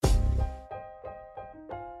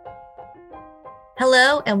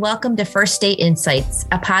Hello, and welcome to First State Insights,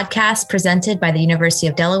 a podcast presented by the University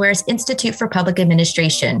of Delaware's Institute for Public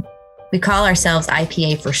Administration. We call ourselves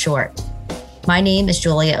IPA for short. My name is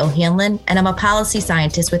Julia O'Hanlon, and I'm a policy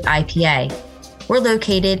scientist with IPA. We're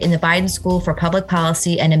located in the Biden School for Public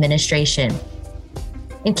Policy and Administration.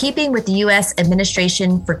 In keeping with the U.S.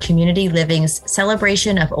 Administration for Community Living's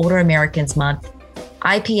celebration of Older Americans Month,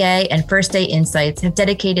 IPA and First State Insights have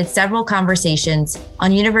dedicated several conversations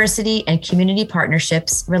on university and community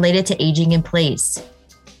partnerships related to aging in place.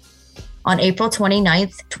 On April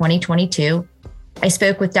 29th, 2022, I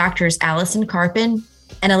spoke with Drs. Allison Carpin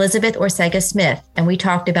and Elizabeth Ortega-Smith, and we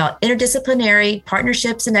talked about interdisciplinary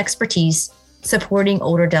partnerships and expertise supporting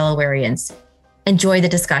older Delawareans. Enjoy the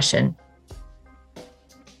discussion.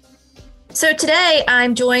 So today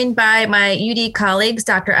I'm joined by my UD colleagues,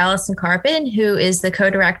 Dr. Allison Carpin, who is the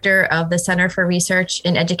co-director of the Center for Research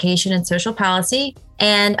in Education and Social Policy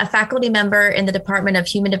and a faculty member in the Department of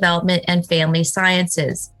Human Development and Family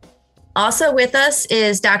Sciences. Also with us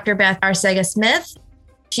is Dr. Beth Ortega-Smith.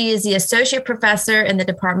 She is the associate professor in the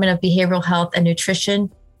Department of Behavioral Health and Nutrition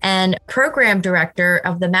and program director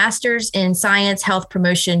of the Masters in Science Health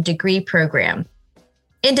Promotion degree program.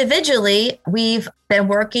 Individually, we've been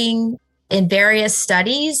working in various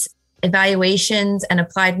studies, evaluations, and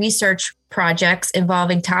applied research projects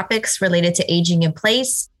involving topics related to aging in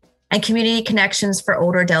place and community connections for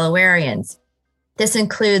older Delawareans. This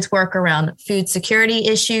includes work around food security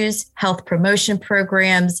issues, health promotion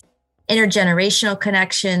programs, intergenerational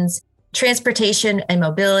connections, transportation and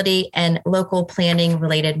mobility, and local planning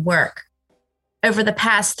related work. Over the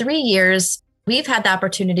past 3 years, we've had the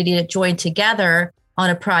opportunity to join together on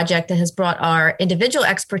a project that has brought our individual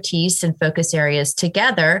expertise and focus areas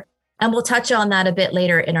together. And we'll touch on that a bit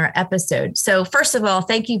later in our episode. So first of all,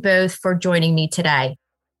 thank you both for joining me today.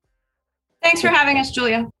 Thanks for having us,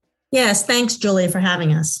 Julia. Yes, thanks, Julia, for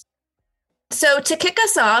having us. So to kick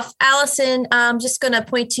us off, Allison, I'm just going to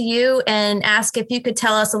point to you and ask if you could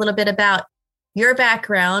tell us a little bit about your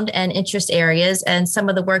background and interest areas and some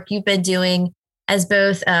of the work you've been doing as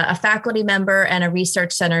both a faculty member and a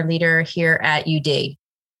research center leader here at UD.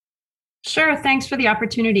 Sure, thanks for the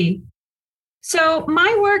opportunity. So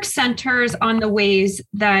my work centers on the ways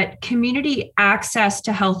that community access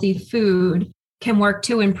to healthy food can work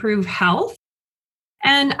to improve health.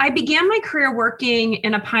 And I began my career working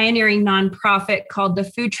in a pioneering nonprofit called the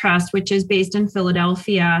Food Trust, which is based in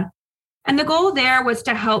Philadelphia. And the goal there was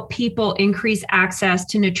to help people increase access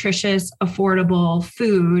to nutritious, affordable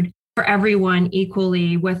food for everyone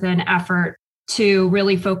equally, with an effort to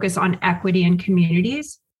really focus on equity in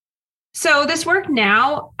communities. So this work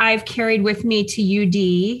now I've carried with me to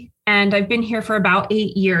UD, and I've been here for about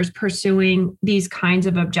 8 years pursuing these kinds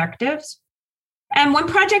of objectives. And one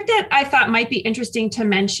project that I thought might be interesting to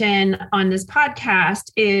mention on this podcast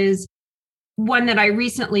is one that I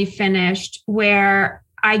recently finished, where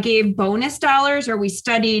I gave bonus dollars, or we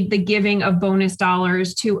studied the giving of bonus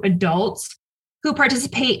dollars to adults who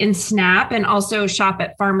participate in SNAP and also shop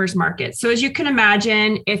at farmers markets. So as you can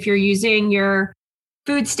imagine, if you're using your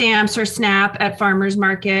food stamps or SNAP at farmers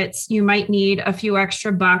markets, you might need a few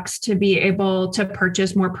extra bucks to be able to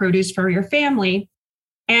purchase more produce for your family.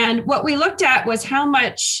 And what we looked at was how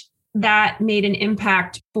much that made an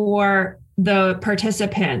impact for the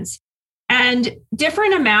participants. And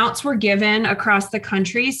different amounts were given across the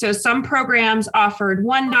country. So some programs offered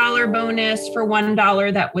 $1 bonus for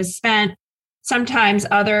 $1 that was spent. Sometimes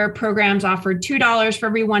other programs offered $2 for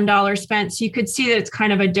every $1 spent. So you could see that it's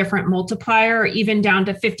kind of a different multiplier, or even down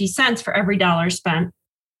to 50 cents for every dollar spent.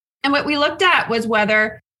 And what we looked at was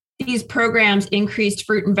whether these programs increased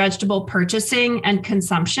fruit and vegetable purchasing and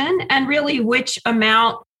consumption, and really which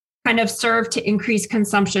amount kind of served to increase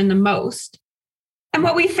consumption the most. And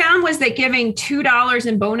what we found was that giving $2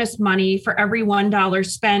 in bonus money for every $1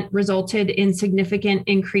 spent resulted in significant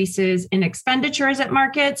increases in expenditures at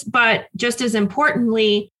markets. But just as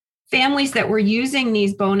importantly, families that were using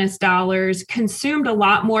these bonus dollars consumed a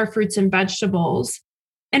lot more fruits and vegetables.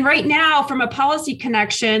 And right now, from a policy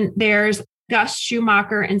connection, there's Gus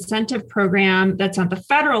Schumacher incentive program that's at the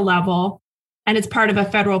federal level, and it's part of a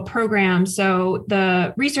federal program. So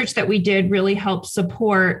the research that we did really helped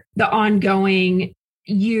support the ongoing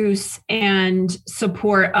use and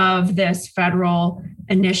support of this federal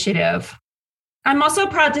initiative. I'm also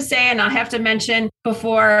proud to say, and I have to mention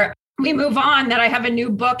before we move on, that I have a new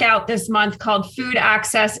book out this month called Food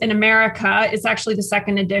Access in America. It's actually the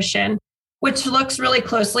second edition, which looks really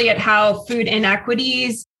closely at how food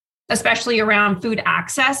inequities, especially around food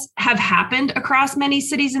access, have happened across many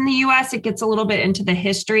cities in the US. It gets a little bit into the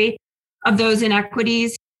history of those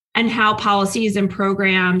inequities and how policies and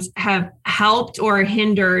programs have helped or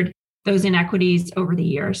hindered those inequities over the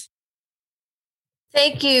years.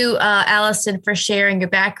 Thank you, Allison, for sharing your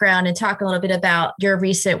background and talk a little bit about your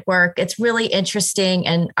recent work. It's really interesting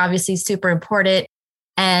and obviously super important.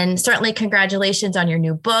 And certainly congratulations on your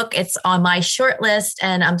new book. It's on my short list,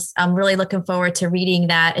 and I'm really looking forward to reading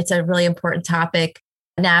that. It's a really important topic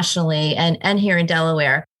nationally and here in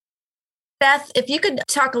Delaware. Beth, if you could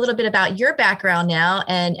talk a little bit about your background now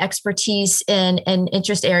and expertise in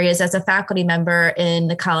interest areas as a faculty member in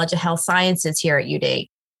the College of Health Sciences here at UD.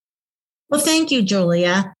 Well, thank you,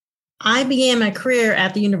 Julia. I began my career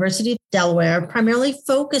at the University of Delaware, primarily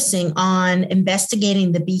focusing on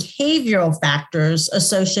investigating the behavioral factors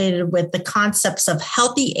associated with the concepts of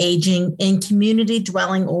healthy aging in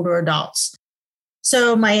community-dwelling older adults.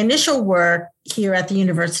 So my initial work here at the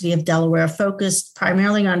University of Delaware focused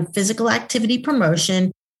primarily on physical activity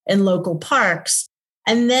promotion in local parks,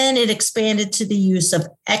 and then it expanded to the use of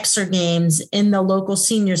exergames in the local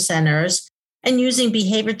senior centers and using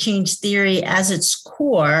behavior change theory as its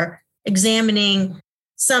core, examining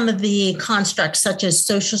some of the constructs such as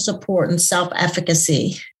social support and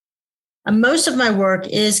self-efficacy. Most of my work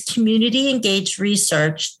is community-engaged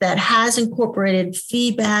research that has incorporated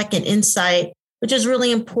feedback and insight, which is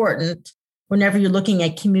really important whenever you're looking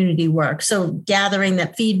at community work. So gathering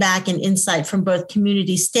that feedback and insight from both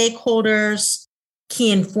community stakeholders,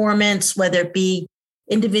 key informants, whether it be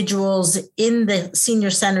individuals in the senior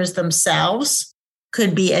centers themselves,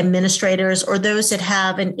 could be administrators, or those that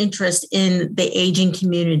have an interest in the aging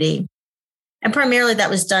community. And primarily that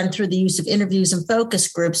was done through the use of interviews and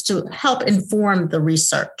focus groups to help inform the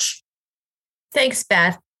research. Thanks,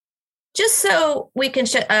 Beth. Just so we can,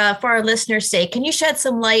 for our listeners' sake, can you shed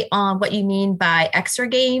some light on what you mean by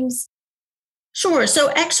exergames? Sure. So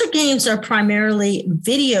exergames are primarily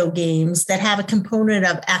video games that have a component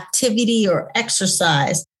of activity or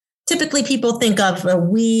exercise. Typically, people think of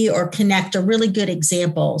Wii or Kinect are really good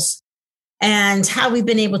examples. And how we've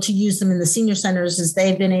been able to use them in the senior centers is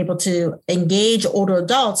they've been able to engage older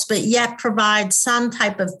adults, but yet provide some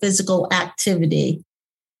type of physical activity.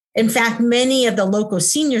 In fact, many of the local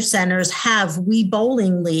senior centers have Wii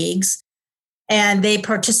bowling leagues, and they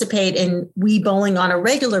participate in Wii bowling on a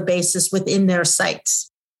regular basis within their sites.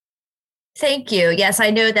 Thank you. Yes,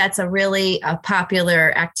 I know that's a really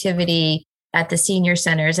popular activity at the senior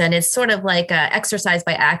centers, and it's sort of like exercise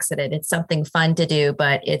by accident. It's something fun to do,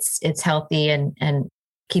 but it's healthy and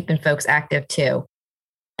keeping folks active too.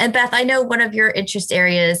 And Beth, I know one of your interest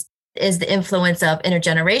areas is the influence of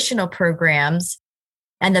intergenerational programs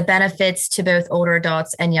and the benefits to both older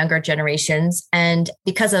adults and younger generations. And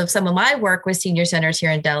because of some of my work with senior centers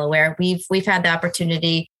here in Delaware, we've had the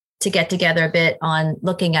opportunity to get together a bit on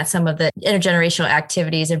looking at some of the intergenerational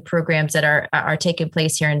activities and programs that are taking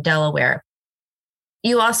place here in Delaware.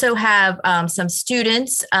 You also have some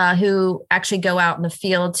students who actually go out in the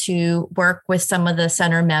field to work with some of the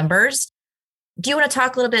center members. Do you want to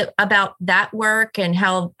talk a little bit about that work and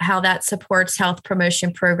how that supports health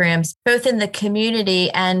promotion programs, both in the community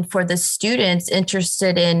and for the students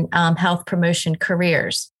interested in health promotion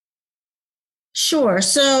careers? Sure.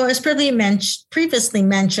 So as previously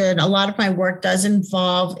mentioned, a lot of my work does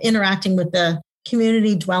involve interacting with the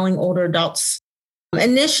community dwelling older adults.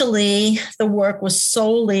 Initially, the work was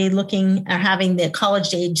solely looking at having the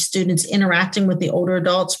college-age students interacting with the older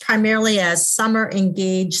adults, primarily as summer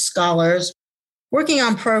engaged scholars, working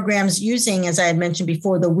on programs using, as I had mentioned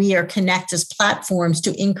before, the Wii or Kinect as platforms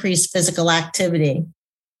to increase physical activity.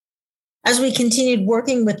 As we continued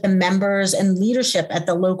working with the members and leadership at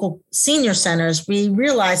the local senior centers, we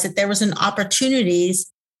realized that there was an opportunities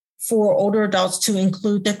for older adults to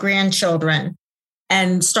include their grandchildren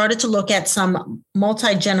and started to look at some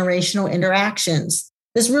multi-generational interactions.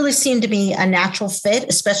 This really seemed to be a natural fit,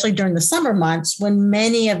 especially during the summer months when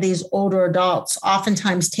many of these older adults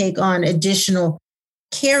oftentimes take on additional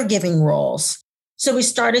caregiving roles. So we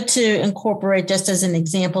started to incorporate, just as an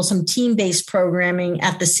example, some team-based programming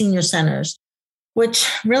at the senior centers, which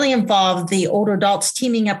really involved the older adults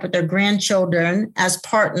teaming up with their grandchildren as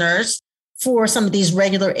partners for some of these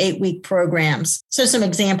regular 8-week programs. So some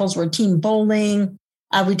examples were team bowling.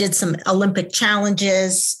 We did some Olympic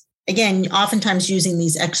challenges, again, oftentimes using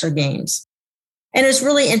these exergames. And it's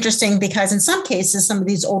really interesting because in some cases, some of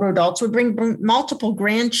these older adults would bring multiple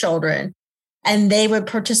grandchildren and they would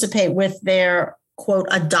participate with their, quote,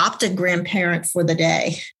 adopted grandparent for the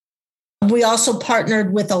day. We also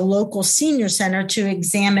partnered with a local senior center to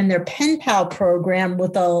examine their pen pal program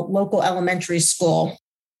with a local elementary school.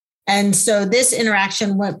 And so this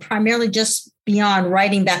interaction went primarily just beyond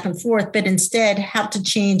writing back and forth, but instead helped to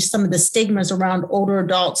change some of the stigmas around older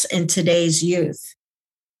adults and today's youth.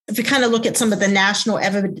 If we kind of look at some of the national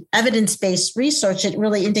evidence-based research, it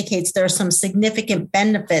really indicates there are some significant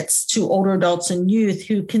benefits to older adults and youth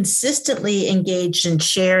who consistently engaged in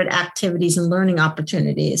shared activities and learning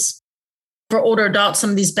opportunities. For older adults, some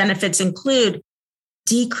of these benefits include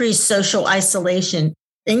decreased social isolation,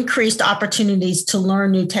 increased opportunities to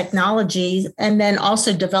learn new technologies, and then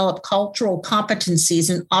also develop cultural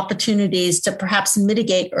competencies and opportunities to perhaps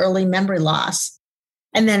mitigate early memory loss.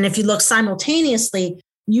 And then if you look simultaneously,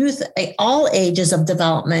 youth at all ages of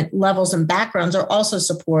development levels and backgrounds are also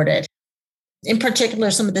supported. In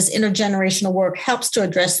particular, some of this intergenerational work helps to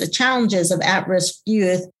address the challenges of at-risk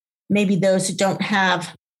youth, maybe those who don't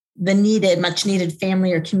have the much needed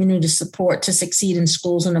family or community support to succeed in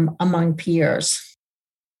schools and among peers.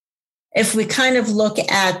 If we kind of look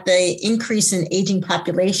at the increase in aging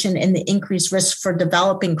population and the increased risk for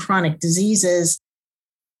developing chronic diseases,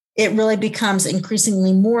 it really becomes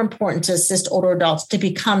increasingly more important to assist older adults to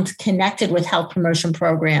become connected with health promotion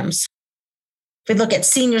programs. If we look at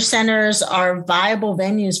senior centers are viable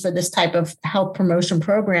venues for this type of health promotion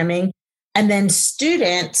programming, and then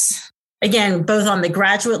students, again, both on the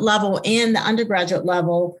graduate level and the undergraduate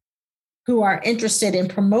level, who are interested in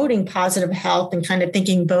promoting positive health and kind of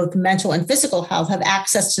thinking both mental and physical health, have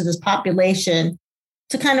access to this population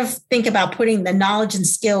to kind of think about putting the knowledge and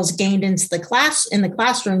skills gained into the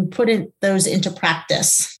classroom, putting those into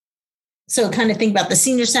practice. So kind of think about the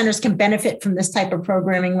senior centers can benefit from this type of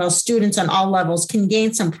programming, while students on all levels can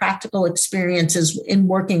gain some practical experiences in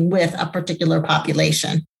working with a particular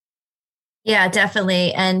population. Yeah,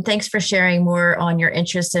 definitely. And thanks for sharing more on your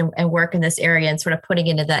interest and work in this area and sort of putting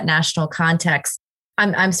into that national context.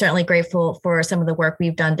 I'm certainly grateful for some of the work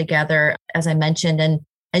we've done together, as I mentioned. And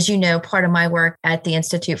as you know, part of my work at the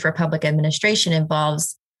Institute for Public Administration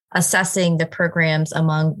involves assessing the programs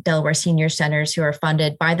among Delaware senior centers who are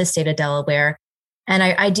funded by the state of Delaware. And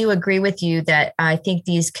I do agree with you that I think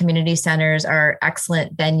these community centers are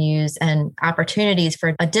excellent venues and opportunities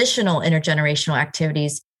for additional intergenerational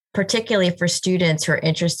activities, particularly for students who are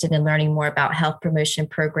interested in learning more about health promotion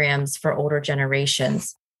programs for older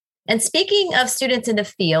generations. And speaking of students in the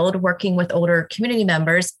field working with older community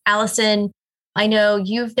members, Allison, I know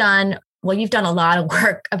you've done a lot of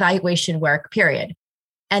work, evaluation work, period.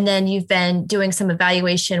 And then you've been doing some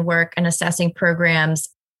evaluation work and assessing programs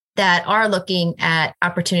that are looking at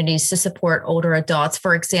opportunities to support older adults.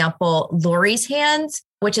 For example, Lori's Hands,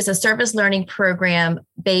 which is a service learning program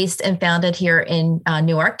based and founded here in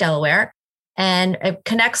Newark, Delaware. And it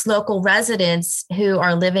connects local residents who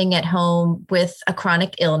are living at home with a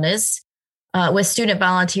chronic illness with student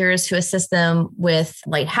volunteers who assist them with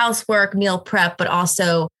light housework, meal prep, but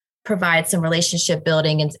also provide some relationship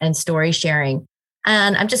building and story sharing.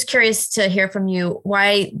 And I'm just curious to hear from you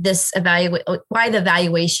why the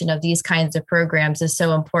evaluation of these kinds of programs is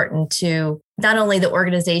so important to not only the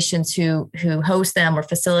organizations who host them or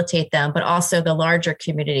facilitate them, but also the larger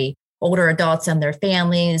community, older adults and their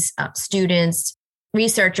families, students,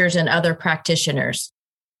 researchers, and other practitioners.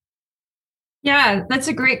 Yeah, that's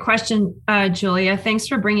a great question, Julia. Thanks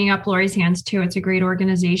for bringing up Lori's Hands too. It's a great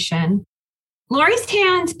organization. Lori's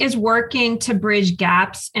Hands is working to bridge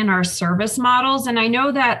gaps in our service models. And I know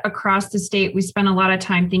that across the state, we spend a lot of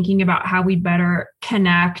time thinking about how we better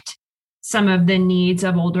connect some of the needs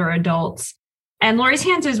of older adults. And Lori's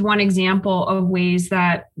Hands is one example of ways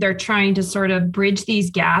that they're trying to sort of bridge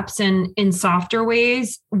these gaps in softer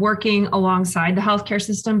ways, working alongside the healthcare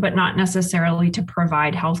system, but not necessarily to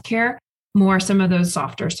provide healthcare, more some of those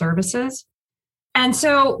softer services. And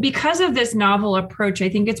so because of this novel approach, I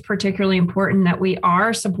think it's particularly important that we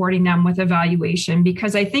are supporting them with evaluation,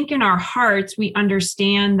 because I think in our hearts, we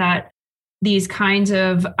understand that these kinds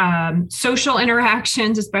of social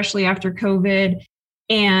interactions, especially after COVID,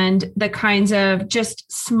 and the kinds of just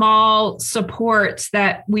small supports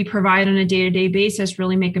that we provide on a day-to-day basis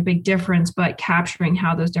really make a big difference, but capturing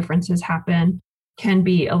how those differences happen can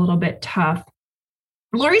be a little bit tough.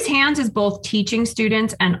 Lori's Hands is both teaching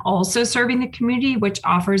students and also serving the community, which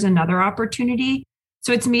offers another opportunity.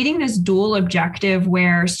 So it's meeting this dual objective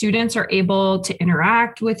where students are able to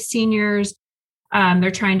interact with seniors.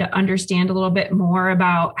 They're trying to understand a little bit more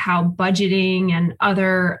about how budgeting and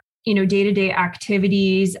other, day-to-day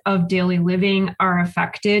activities of daily living are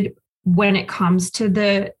affected when it comes to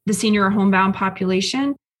the senior or homebound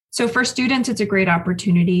population. So for students, it's a great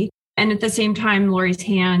opportunity. And at the same time, Lori's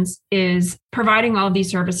Hands is providing all of these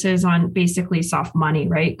services on basically soft money,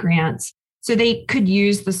 right? Grants. So they could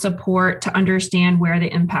use the support to understand where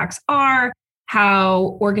the impacts are,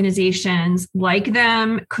 how organizations like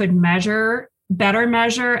them could measure better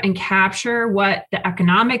measure and capture what the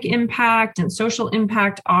economic impact and social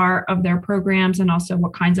impact are of their programs, and also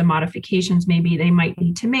what kinds of modifications maybe they might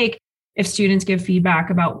need to make. If students give feedback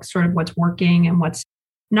about sort of what's working and what's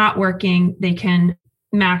not working, they can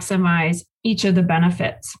maximize each of the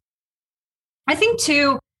benefits. I think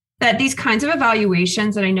too, that these kinds of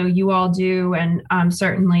evaluations that I know you all do, and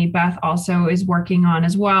certainly Beth also is working on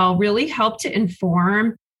as well, really help to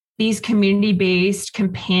inform these community-based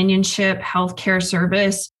companionship healthcare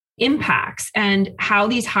service impacts and how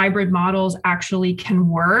these hybrid models actually can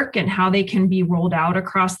work and how they can be rolled out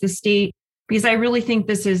across the state. Because I really think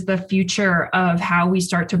this is the future of how we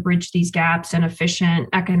start to bridge these gaps in efficient,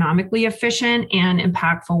 economically efficient, and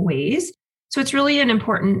impactful ways. So it's really an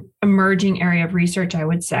important emerging area of research, I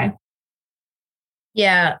would say.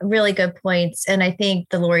 Yeah, really good points. And I think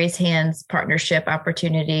the Lori's Hands partnership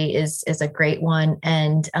opportunity is a great one.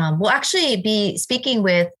 And we'll actually be speaking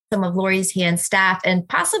with some of Lori's Hands staff and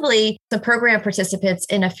possibly some program participants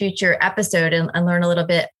in a future episode and learn a little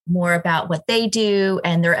bit more about what they do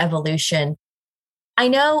and their evolution. I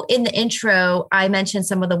know in the intro, I mentioned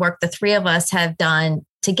some of the work the three of us have done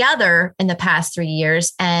together in the past 3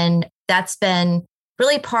 years. And that's been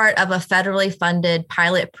really part of a federally funded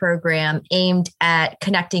pilot program aimed at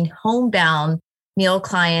connecting homebound meal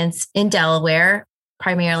clients in Delaware,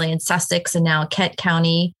 primarily in Sussex and now Kent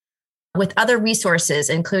County, with other resources,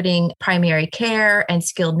 including primary care and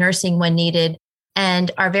skilled nursing when needed. And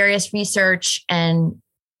our various research and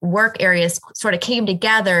work areas sort of came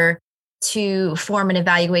together to form an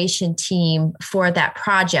evaluation team for that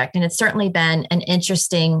project. And it's certainly been an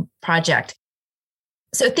interesting project.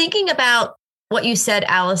 So thinking about what you said,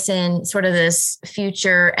 Allison, sort of this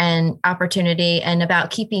future and opportunity and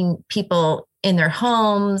about keeping people in their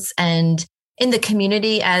homes and in the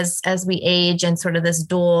community as we age and sort of this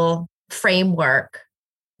dual framework.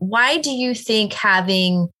 Why do you think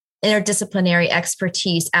having interdisciplinary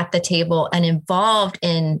expertise at the table and involved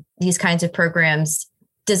in these kinds of programs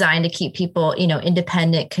designed to keep people,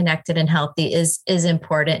 independent, connected, and healthy is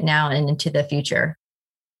important now and into the future?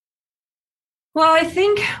 Well, I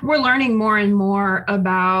think we're learning more and more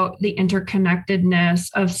about the interconnectedness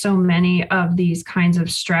of so many of these kinds of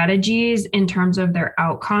strategies in terms of their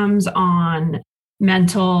outcomes on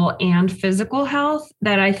mental and physical health,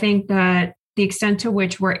 that I think that the extent to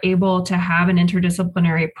which we're able to have an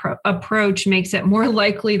interdisciplinary approach makes it more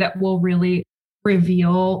likely that we'll really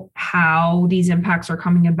reveal how these impacts are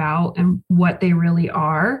coming about and what they really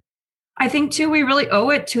are. I think, too, we really owe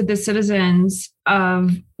it to the citizens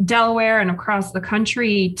of Delaware and across the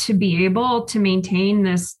country to be able to maintain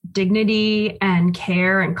this dignity and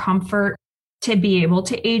care and comfort to be able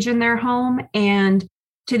to age in their home. And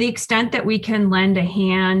to the extent that we can lend a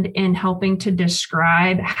hand in helping to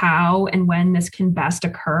describe how and when this can best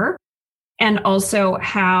occur, and also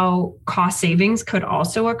how cost savings could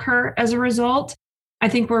also occur as a result, I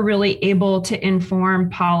think we're really able to inform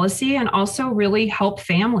policy and also really help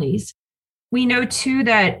families. We know, too,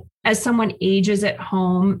 that as someone ages at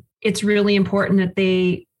home, it's really important that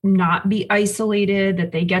they not be isolated,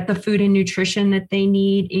 that they get the food and nutrition that they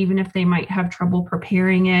need, even if they might have trouble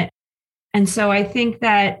preparing it. And so I think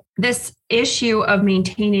that this issue of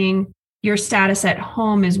maintaining your status at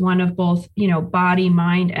home is one of both, body,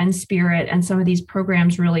 mind, and spirit. And some of these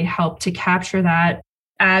programs really help to capture that,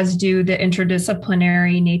 as do the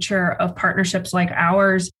interdisciplinary nature of partnerships like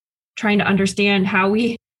ours, trying to understand how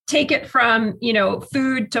we take it from,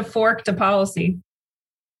 food to fork to policy.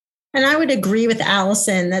 And I would agree with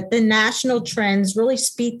Allison that the national trends really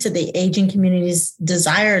speak to the aging community's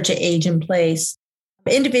desire to age in place.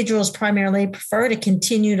 Individuals primarily prefer to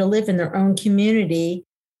continue to live in their own community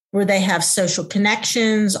where they have social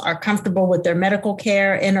connections, are comfortable with their medical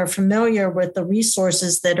care, and are familiar with the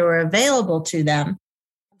resources that are available to them.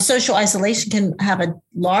 Social isolation can have a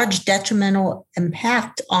large detrimental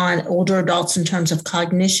impact on older adults in terms of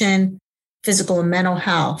cognition, physical and mental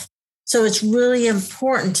health. So it's really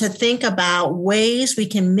important to think about ways we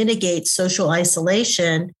can mitigate social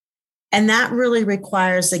isolation. And that really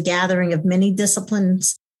requires the gathering of many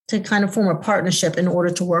disciplines to kind of form a partnership in order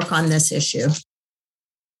to work on this issue.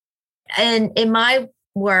 And in my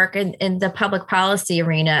work in the public policy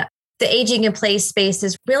arena, the aging in place space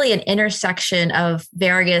is really an intersection of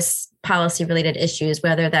various policy related issues,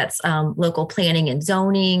 whether that's local planning and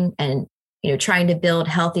zoning and, trying to build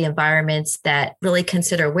healthy environments that really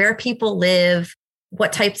consider where people live,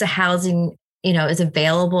 what types of housing, is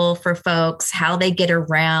available for folks, how they get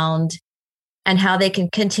around, and how they can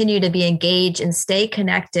continue to be engaged and stay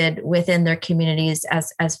connected within their communities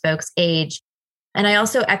as folks age. And I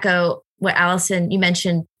also echo what Allison, you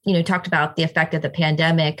mentioned, talked about the effect of the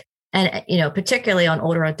pandemic and, particularly on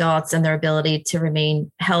older adults and their ability to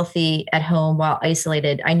remain healthy at home while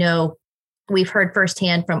isolated. I know we've heard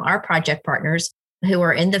firsthand from our project partners who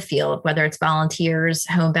are in the field, whether it's volunteers,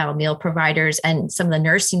 homebound meal providers, and some of the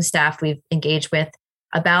nursing staff we've engaged with,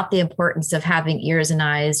 about the importance of having ears and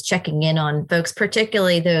eyes, checking in on folks,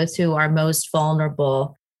 particularly those who are most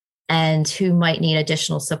vulnerable and who might need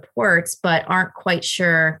additional supports, but aren't quite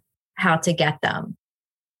sure how to get them.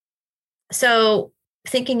 So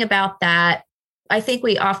thinking about that, I think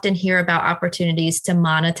we often hear about opportunities to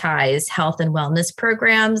monetize health and wellness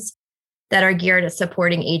programs that are geared at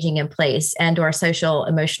supporting aging in place and or social,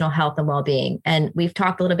 emotional health and well-being. And we've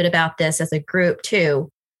talked a little bit about this as a group too.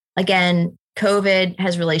 Again, COVID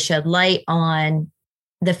has really shed light on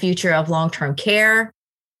the future of long-term care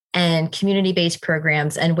and community-based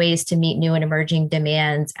programs and ways to meet new and emerging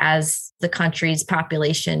demands as the country's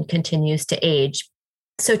population continues to age.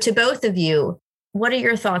 So to both of you, what are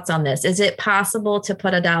your thoughts on this? Is it possible to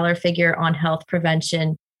put a dollar figure on health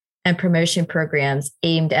prevention and promotion programs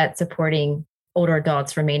aimed at supporting older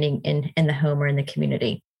adults remaining in the home or in the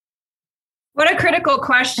community? What a critical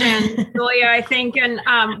question, Julia, I think, and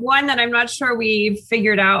one that I'm not sure we've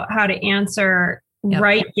figured out how to answer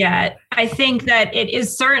right yet. I think that it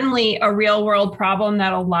is certainly a real world problem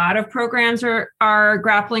that a lot of programs are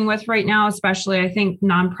grappling with right now, especially I think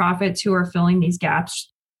nonprofits who are filling these gaps.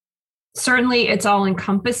 Certainly it's all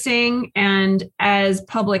encompassing. And as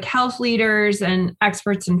public health leaders and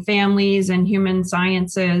experts in families and human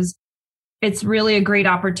sciences, it's really a great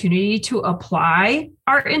opportunity to apply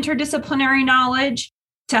our interdisciplinary knowledge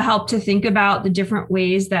to help to think about the different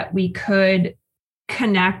ways that we could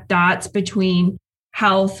connect dots between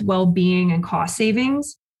health, well-being, and cost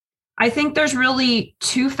savings. I think there's really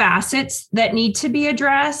two facets that need to be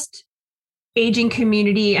addressed: aging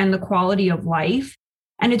community and the quality of life.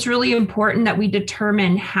 And it's really important that we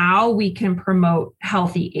determine how we can promote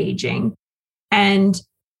healthy aging and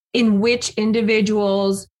in which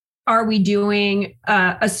individuals are we doing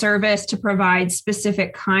a service to provide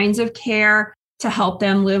specific kinds of care to help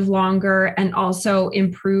them live longer and also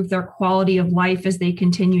improve their quality of life as they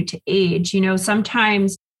continue to age.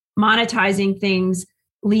 Sometimes monetizing things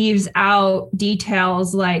leaves out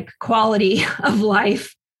details like quality of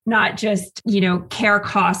life, not just, care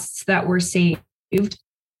costs that were saved.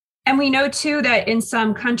 And we know too that in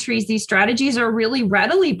some countries, these strategies are really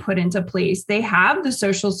readily put into place. They have the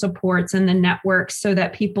social supports and the networks so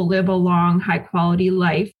that people live a long, high quality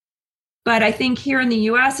life. But I think here in the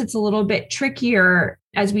US, it's a little bit trickier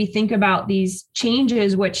as we think about these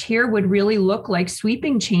changes, which here would really look like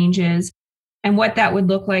sweeping changes and what that would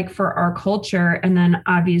look like for our culture. And then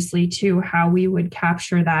obviously too, how we would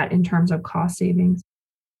capture that in terms of cost savings.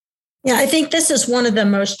 Yeah, I think this is one of the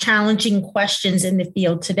most challenging questions in the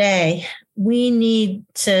field today. We need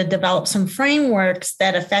to develop some frameworks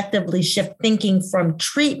that effectively shift thinking from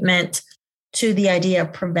treatment to the idea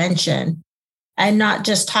of prevention, and not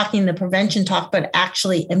just talking the prevention talk, but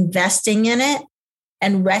actually investing in it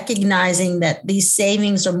and recognizing that these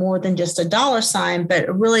savings are more than just a dollar sign, but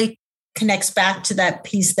it really connects back to that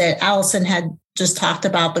piece that Allison had just talked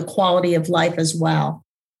about, the quality of life as well.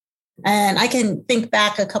 And I can think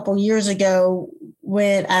back a couple of years ago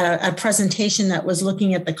at a presentation that was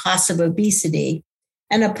looking at the cost of obesity.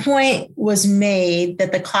 And a point was made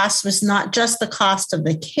that the cost was not just the cost of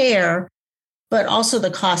the care, but also the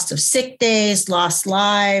cost of sick days, lost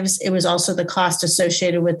lives. It was also the cost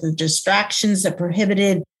associated with the distractions that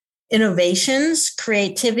prohibited innovations,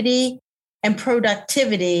 creativity, and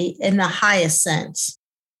productivity in the highest sense.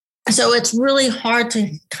 So it's really hard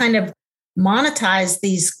to kind of monetize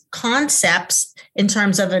these concepts in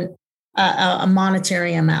terms of a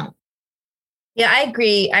monetary amount. Yeah, I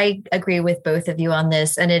agree. I agree with both of you on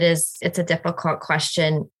this. And it's a difficult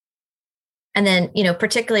question. And then,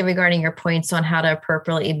 particularly regarding your points on how to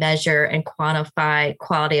appropriately measure and quantify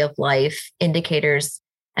quality of life indicators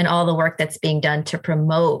and all the work that's being done to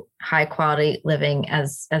promote high quality living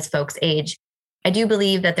as folks age. I do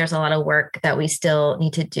believe that there's a lot of work that we still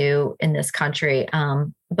need to do in this country.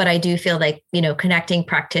 But I do feel like, connecting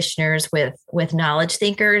practitioners with knowledge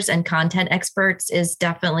thinkers and content experts is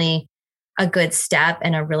definitely a good step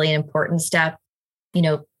and a really important step,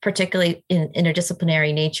 particularly in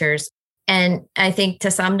interdisciplinary natures. And I think to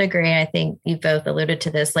some degree, I think you both alluded to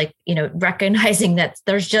this, recognizing that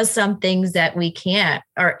there's just some things that we can't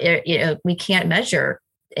measure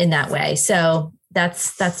in that way. So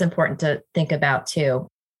that's important to think about too.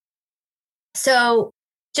 So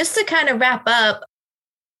just to kind of wrap up,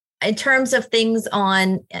 in terms of things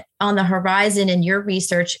on the horizon in your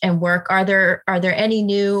research and work, are there any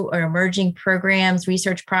new or emerging programs,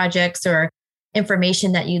 research projects, or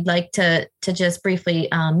information that you'd like to just briefly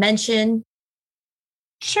mention?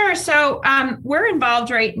 Sure. So we're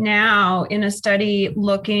involved right now in a study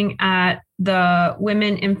looking at the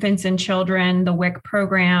Women, Infants, and Children, the WIC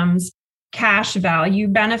program's cash value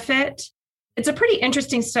benefit. It's a pretty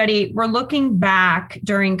interesting study. We're looking back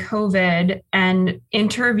during COVID and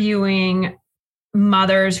interviewing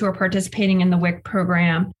mothers who are participating in the WIC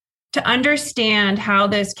program to understand how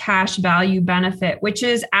this cash value benefit, which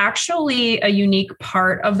is actually a unique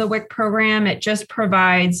part of the WIC program, it just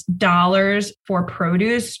provides dollars for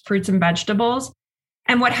produce, fruits and vegetables.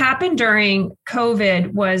 And what happened during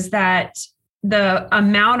COVID was that the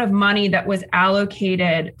amount of money that was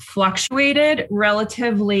allocated fluctuated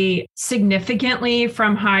relatively significantly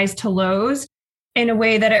from highs to lows in a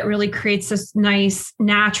way that it really creates this nice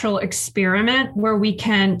natural experiment where we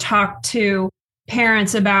can talk to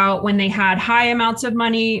parents about when they had high amounts of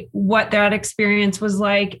money, what that experience was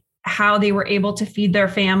like, how they were able to feed their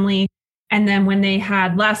family. And then when they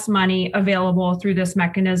had less money available through this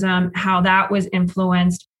mechanism, how that was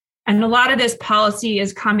influenced. And a lot of this policy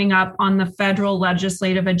is coming up on the federal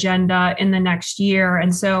legislative agenda in the next year.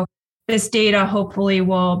 And so this data hopefully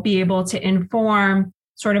will be able to inform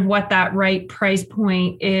sort of what that right price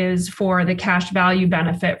point is for the cash value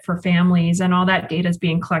benefit for families. And all that data is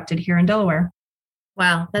being collected here in Delaware.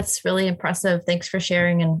 Wow, that's really impressive. Thanks for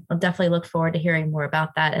sharing. And I'll definitely look forward to hearing more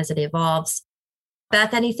about that as it evolves.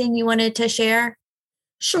 Beth, anything you wanted to share?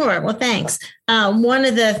 Sure. Well, thanks. One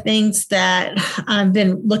of the things that I've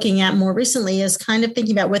been looking at more recently is kind of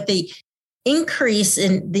thinking about what the increase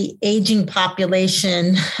in the aging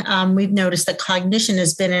population. We've noticed that cognition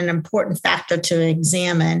has been an important factor to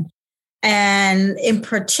examine. And in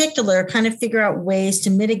particular, kind of figure out ways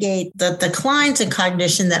to mitigate the declines in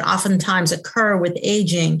cognition that oftentimes occur with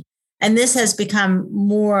aging. And this has become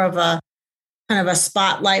more of a kind of a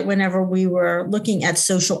spotlight whenever we were looking at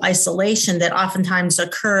social isolation that oftentimes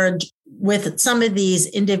occurred with some of these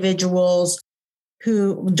individuals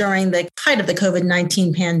who during the height of the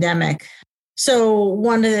COVID-19 pandemic. So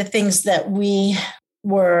one of the things that we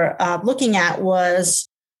were looking at was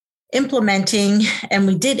implementing, and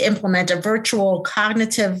we did implement a virtual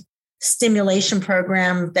cognitive stimulation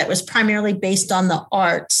program that was primarily based on the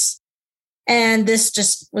arts. And this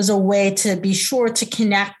just was a way to be sure to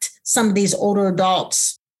connect some of these older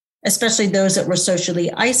adults, especially those that were socially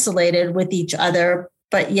isolated with each other,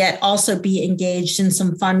 but yet also be engaged in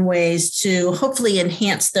some fun ways to hopefully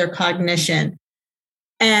enhance their cognition.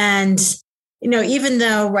 And, even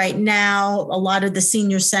though right now a lot of the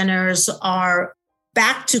senior centers are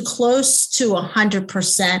back to close to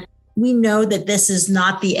 100%. We know that this is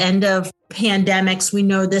not the end of pandemics. We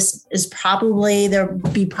know this is there'll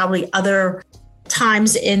be probably other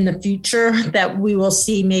times in the future that we will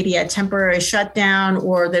see maybe a temporary shutdown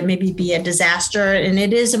or there maybe be a disaster. And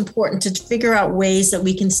it is important to figure out ways that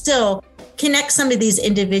we can still connect some of these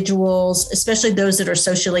individuals, especially those that are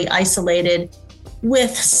socially isolated,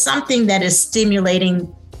 with something that is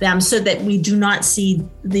stimulating them so that we do not see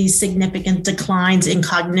these significant declines in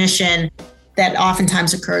cognition that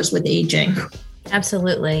oftentimes occurs with aging.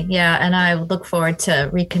 Absolutely. Yeah. And I look forward to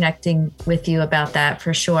reconnecting with you about that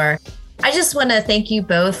for sure. I just want to thank you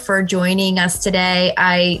both for joining us today.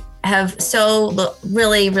 I have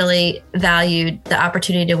really valued the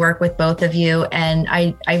opportunity to work with both of you. And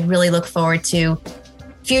I really look forward to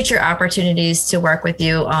future opportunities to work with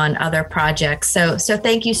you on other projects. So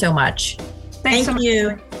thank you so much. Thank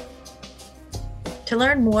you. To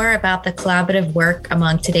learn more about the collaborative work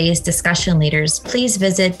among today's discussion leaders, please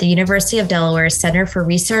visit the University of Delaware Center for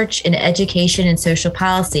Research in Education and Social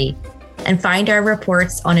Policy and find our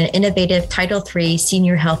reports on an innovative Title III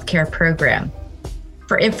senior healthcare program.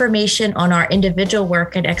 For information on our individual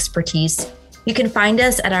work and expertise, you can find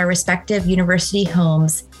us at our respective university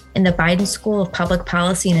homes in the Biden School of Public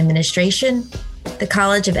Policy and Administration, the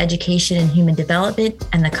College of Education and Human Development,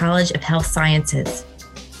 and the College of Health Sciences.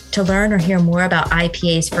 To learn or hear more about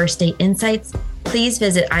IPA's First Day Insights, please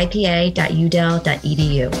visit ipa.udel.edu.